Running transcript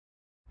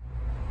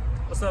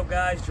What's up,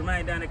 guys?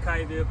 Jermaine down at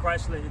Collierville,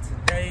 Chrysler, and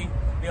today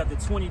we have the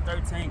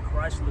 2013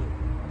 Chrysler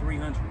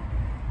 300.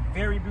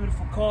 Very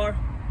beautiful car.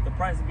 The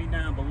price will be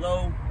down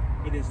below.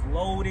 It is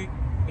loaded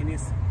and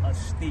it's a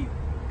steal.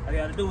 All you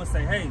gotta do is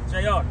say, hey,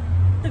 JR, I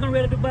think I'm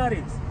ready to buy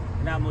this.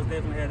 And I most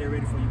definitely have that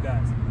ready for you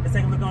guys. Let's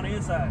take a look on the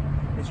inside.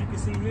 As you can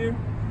see here,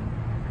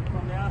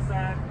 from the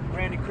outside,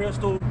 granite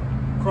crystal,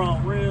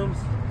 chrome rims.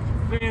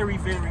 Very,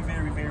 very,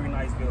 very, very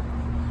nice vehicle.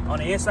 On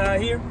the inside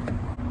here,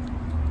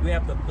 we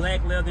have the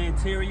black leather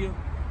interior,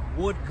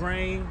 wood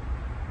grain,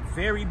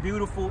 very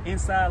beautiful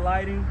inside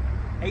lighting,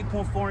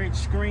 8.4-inch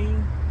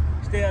screen,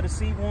 still have the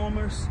seat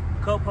warmers,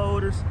 cup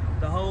holders,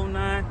 the whole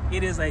nine.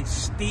 It is a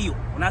steal.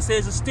 When I say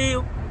it's a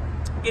steal,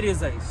 it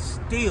is a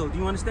steal. Do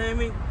you understand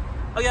me?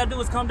 All you gotta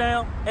do is come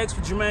down, ask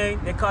for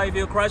Jermaine at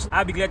Collierville Chrysler.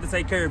 I'll be glad to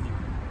take care of you.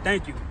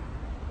 Thank you.